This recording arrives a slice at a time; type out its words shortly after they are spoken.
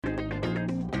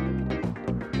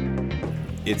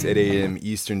It's 8 a.m.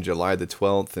 Eastern, July the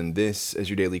 12th, and this is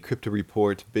your daily crypto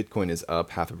report. Bitcoin is up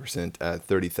 0.5% at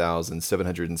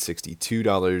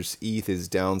 $30,762. ETH is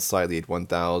down slightly at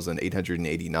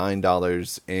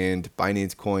 $1,889, and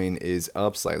Binance Coin is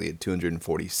up slightly at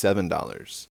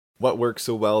 $247. What works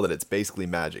so well that it's basically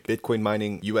magic? Bitcoin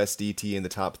mining, USDT in the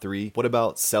top 3. What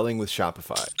about selling with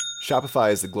Shopify?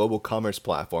 Shopify is the global commerce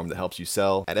platform that helps you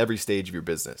sell at every stage of your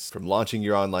business. From launching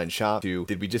your online shop to,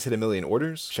 did we just hit 1 million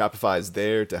orders? Shopify is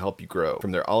there to help you grow.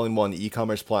 From their all-in-one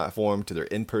e-commerce platform to their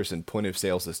in-person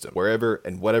point-of-sale system. Wherever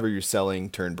and whatever you're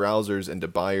selling, turn browsers into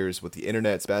buyers with the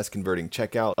internet's best converting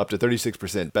checkout, up to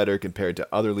 36% better compared to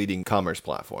other leading commerce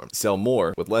platforms. Sell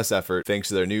more with less effort thanks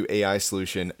to their new AI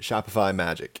solution, Shopify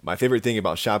Magic. My favorite thing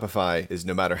about Shopify is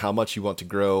no matter how much you want to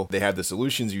grow, they have the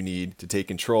solutions you need to take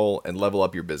control and level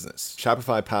up your business.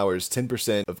 Shopify powers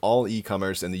 10% of all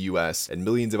e-commerce in the US and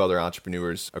millions of other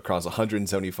entrepreneurs across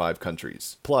 175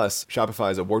 countries. Plus,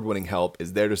 Shopify's award-winning help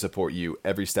is there to support you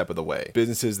every step of the way.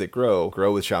 Businesses that grow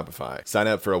with Shopify. Sign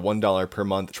up for a $1 per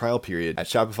month trial period at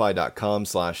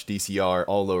shopify.com/DCR,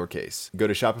 all lowercase. Go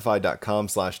to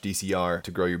shopify.com/DCR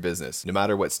to grow your business, no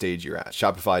matter what stage you're at.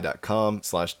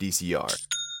 Shopify.com/DCR.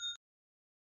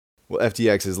 Well,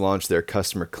 FTX has launched their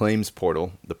customer claims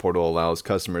portal. The portal allows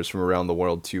customers from around the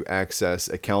world to access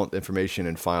account information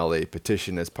and file a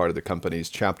petition as part of the company's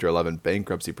Chapter 11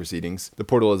 bankruptcy proceedings. The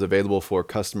portal is available for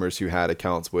customers who had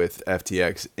accounts with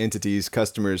FTX entities.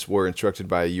 Customers were instructed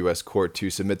by a U.S. court to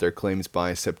submit their claims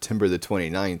by September the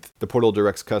 29th. The portal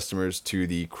directs customers to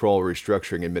the Kroll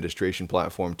Restructuring Administration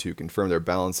platform to confirm their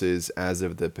balances as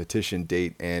of the petition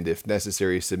date and, if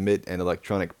necessary, submit an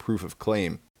electronic proof of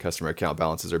claim. Customer account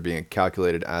balances are being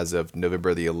calculated as of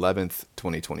November the 11th,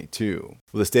 2022.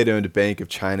 Well, the state-owned Bank of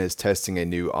China is testing a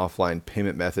new offline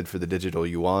payment method for the digital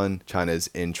yuan, China's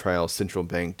in-trial central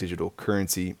bank digital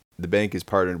currency. The bank is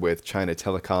partnered with China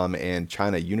Telecom and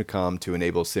China Unicom to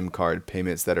enable SIM card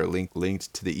payments that are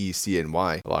linked to the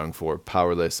eCNY, allowing for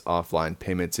powerless offline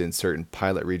payments in certain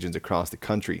pilot regions across the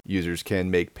country. Users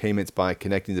can make payments by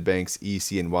connecting the bank's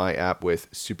eCNY app with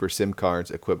super SIM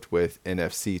cards equipped with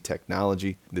NFC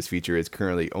technology. This feature is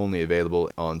currently only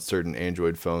available on certain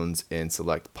Android phones in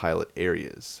select pilot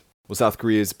areas. Well, South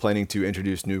Korea is planning to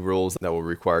introduce new rules that will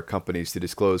require companies to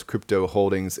disclose crypto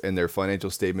holdings in their financial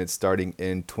statements starting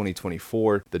in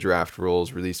 2024. The draft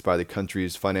rules released by the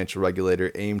country's financial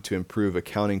regulator aim to improve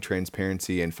accounting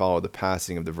transparency and follow the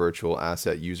passing of the Virtual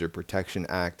Asset User Protection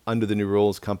Act. Under the new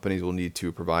rules, companies will need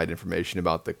to provide information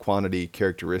about the quantity,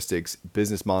 characteristics,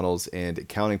 business models, and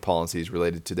accounting policies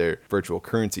related to their virtual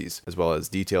currencies, as well as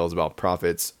details about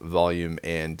profits, volume,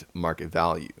 and market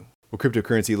value. Well,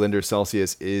 cryptocurrency lender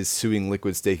Celsius is suing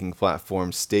liquid staking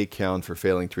platform StakeCound for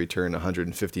failing to return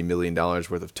 $150 million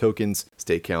worth of tokens.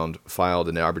 StakeCound filed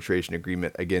an arbitration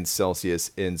agreement against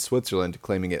Celsius in Switzerland,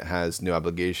 claiming it has no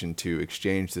obligation to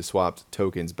exchange the swapped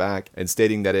tokens back and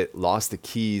stating that it lost the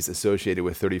keys associated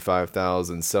with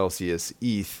 35,000 Celsius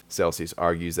ETH. Celsius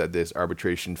argues that this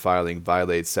arbitration filing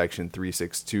violates Section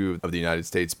 362 of the United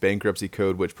States Bankruptcy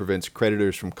Code, which prevents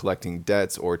creditors from collecting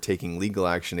debts or taking legal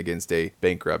action against a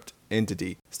bankrupt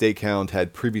entity. StakeCound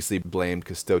had previously blamed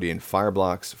custodian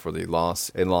Fireblocks for the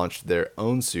loss and launched their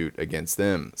own suit against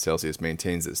them. Celsius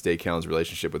maintains that StakeCound's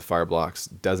relationship with Fireblocks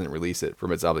doesn't release it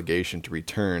from its obligation to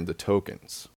return the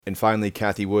tokens. And finally,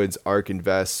 Cathie Wood's ARK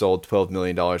Invest sold $12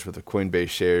 million worth of Coinbase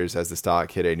shares as the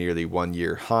stock hit a nearly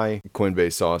one-year high.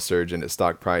 Coinbase saw a surge in its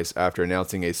stock price after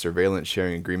announcing a surveillance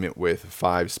sharing agreement with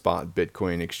five spot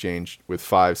Bitcoin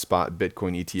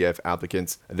ETF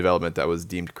applicants, a development that was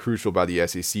deemed crucial by the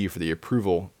SEC for the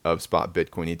approval of spot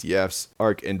Bitcoin ETFs.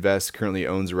 ARK Invest currently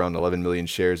owns around 11 million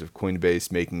shares of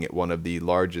Coinbase, making it one of the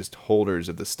largest holders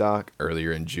of the stock.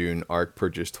 Earlier in June, ARK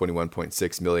purchased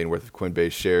 21.6 million worth of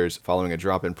Coinbase shares following a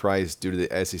drop in price due to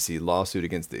the SEC lawsuit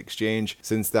against the exchange.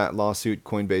 Since that lawsuit,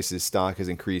 Coinbase's stock has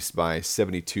increased by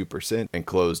 72% and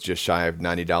closed just shy of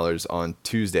 $90 on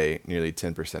Tuesday, nearly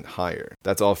 10% higher.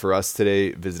 That's all for us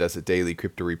today. Visit us at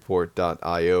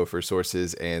dailycryptoreport.io for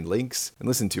sources and links, and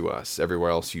listen to us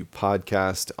everywhere else you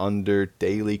podcast under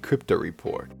Daily Crypto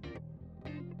Report.